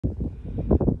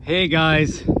Hey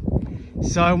guys,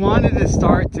 so I wanted to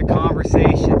start the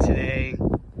conversation today.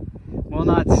 Well,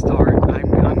 not start,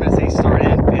 I'm going to say start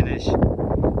and finish,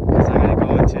 because I'm going to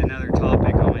go into another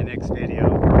topic on my next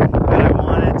video. But I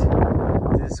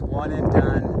wanted this one and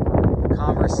done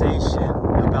conversation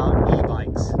about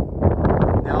e-bikes.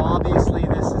 Now obviously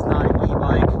this is not an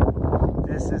e-bike,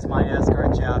 this is my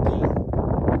Escort Jappy,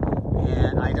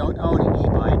 and I don't own an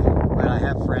e-bike, but I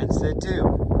have friends that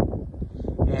do.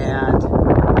 And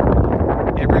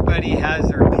everybody has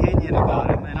their opinion about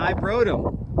them, and I rode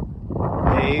them.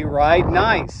 They ride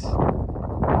nice.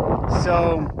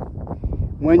 So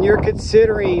when you're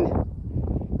considering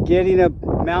getting a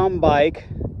mountain bike,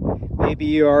 maybe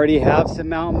you already have some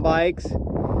mountain bikes,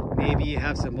 maybe you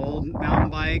have some old mountain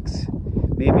bikes,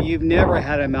 maybe you've never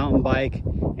had a mountain bike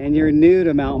and you're new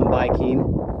to mountain biking,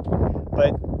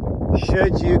 but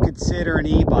should you consider an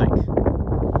e-bike?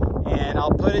 And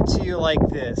I'll put it to you like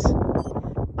this.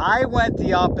 I went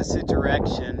the opposite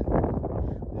direction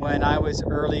when I was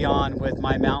early on with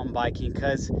my mountain biking,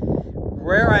 because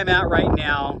where I'm at right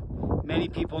now, many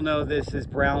people know this is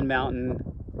Brown Mountain,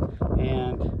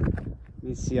 and let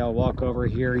me see, I'll walk over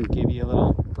here and give you a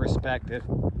little perspective,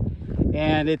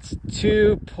 and it's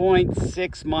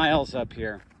 2.6 miles up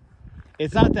here.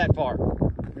 It's not that far,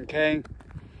 okay?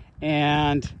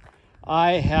 And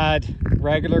I had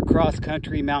regular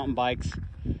cross-country mountain bikes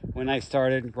when I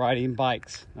started riding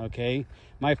bikes, okay?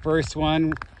 My first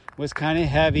one was kind of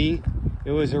heavy.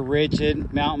 It was a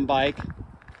rigid mountain bike.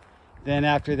 Then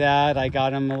after that, I got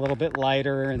them a little bit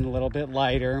lighter and a little bit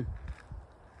lighter.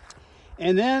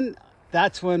 And then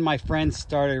that's when my friends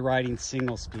started riding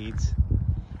single speeds.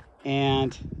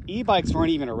 And e-bikes weren't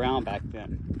even around back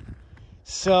then.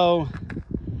 So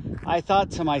I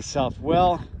thought to myself,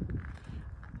 well,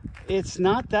 it's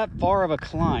not that far of a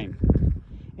climb.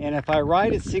 And if I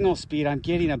ride at single speed, I'm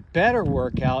getting a better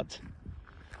workout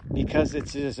because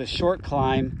it's just a short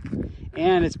climb,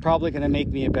 and it's probably going to make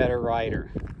me a better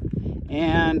rider.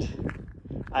 And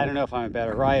I don't know if I'm a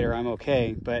better rider, I'm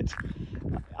okay, but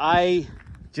I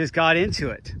just got into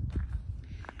it.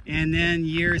 And then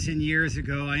years and years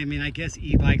ago, I mean, I guess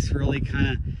e-bikes really kind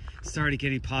of started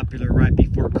getting popular right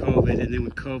before COVID, and then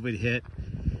when COVID hit,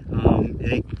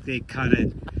 they kind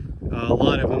of a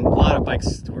lot of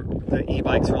bikes, the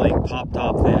e-bikes really popped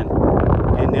off then,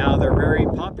 and now they're very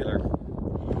popular.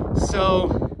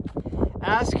 So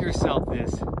ask yourself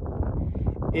this: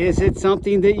 is it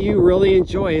something that you really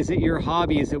enjoy? Is it your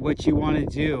hobby? Is it what you want to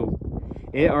do?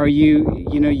 Are you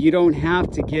know, you don't have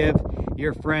to give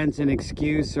your friends an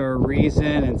excuse or a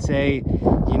reason and say,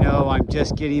 you know, I'm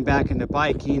just getting back into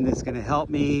biking, this is going to help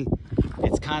me.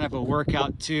 It's kind of a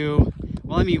workout too.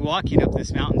 Well, I mean, walking up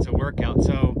this mountain's a workout,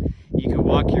 so you can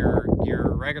walk your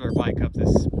regular bike up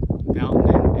this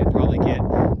mountain and probably get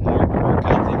more of a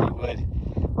workout than you would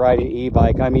ride an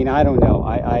e-bike. I mean, I don't know.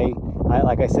 I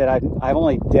like I said, I've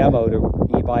only demoed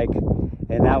an e-bike,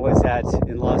 and that was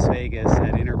in Las Vegas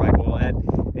at Interbike, well,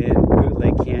 in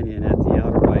Bootleg Canyon at the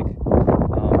Outer Bike.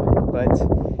 But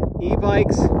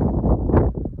e-bikes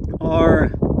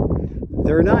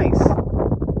they're nice,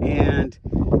 and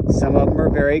some of them are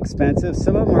very expensive.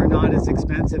 Some of them are not as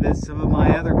expensive as some of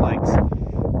my other bikes.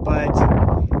 But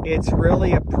it's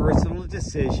really a personal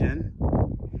decision.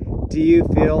 Do you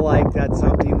feel like that's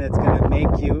something that's going to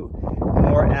make you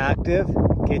more active,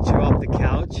 get you off the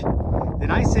couch?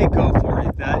 Then I say go for it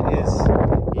if that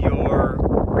is your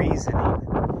reasoning.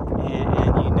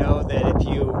 And you know that if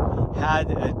you had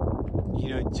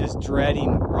just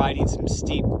dreading riding some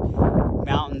steep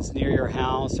mountains near your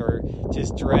house, or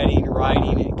just dreading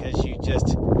riding it because you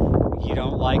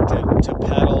don't like to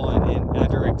pedal and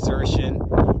under exertion,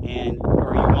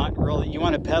 or you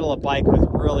want to pedal a bike with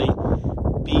really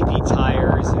beefy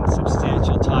tires and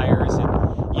substantial tires,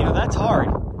 and you know that's hard.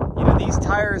 You know, these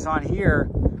tires on here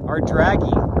are draggy,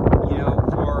 you know,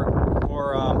 for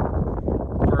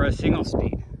a single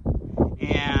speed,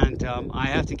 and I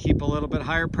have to keep a little bit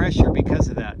higher pressure because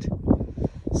of that.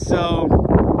 So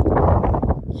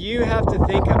you have to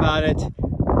think about it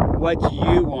what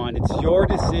you want. It's your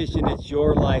decision, it's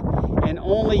your life, and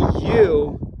only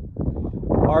you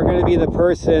are going to be the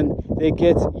person that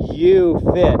gets you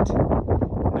fit.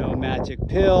 No magic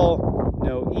pill,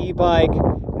 no e-bike,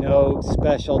 no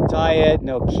special diet,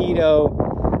 no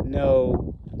keto,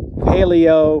 no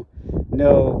paleo,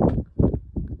 no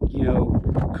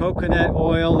coconut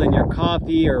oil in your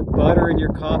coffee or butter in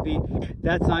your coffee.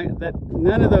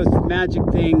 None of those magic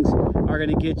things are going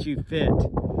to get you fit.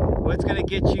 What's going to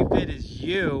get you fit is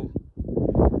you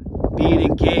being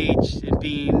engaged and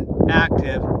being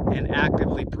active and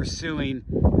actively pursuing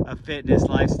a fitness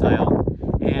lifestyle.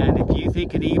 And if you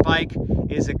think an e-bike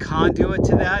is a conduit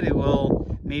to that. It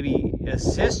will maybe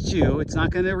assist you. It's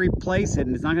not going to replace it,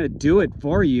 and it's not going to do it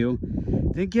for you.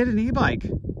 Then get an e-bike.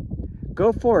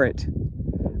 Go for it.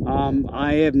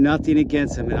 I have nothing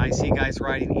against them, and I see guys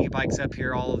riding e-bikes up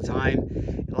here all the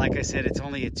time. Like I said, it's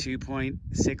only a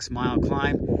 2.6 mile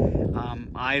climb.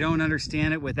 I don't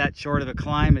understand it with that short of a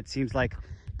climb. It seems like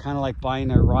kind of like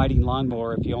buying a riding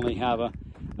lawnmower if you only have a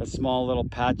small little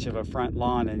patch of a front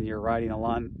lawn and you're riding a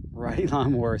riding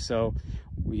lawnmower. So,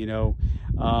 you know,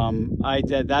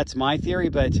 that's my theory,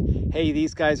 but hey,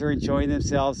 these guys are enjoying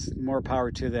themselves. More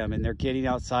power to them, and they're getting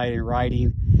outside and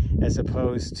riding as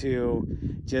opposed to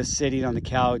just sitting on the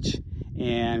couch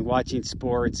and watching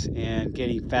sports and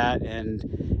getting fat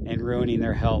and ruining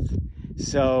their health.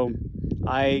 So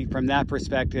from that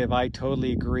perspective, I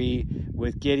totally agree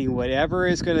with getting whatever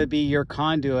is going to be your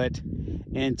conduit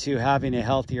into having a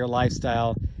healthier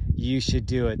lifestyle. You should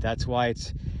do it. That's why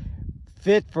it's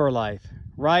Fit for Life,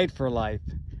 Ride for Life.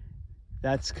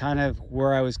 That's kind of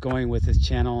where I was going with this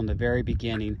channel in the very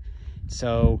beginning.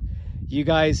 So you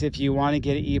guys, if you want to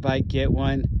get an e-bike, get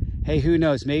one. Hey, who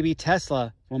knows? Maybe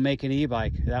Tesla will make an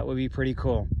e-bike. That would be pretty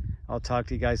cool. I'll talk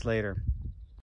to you guys later.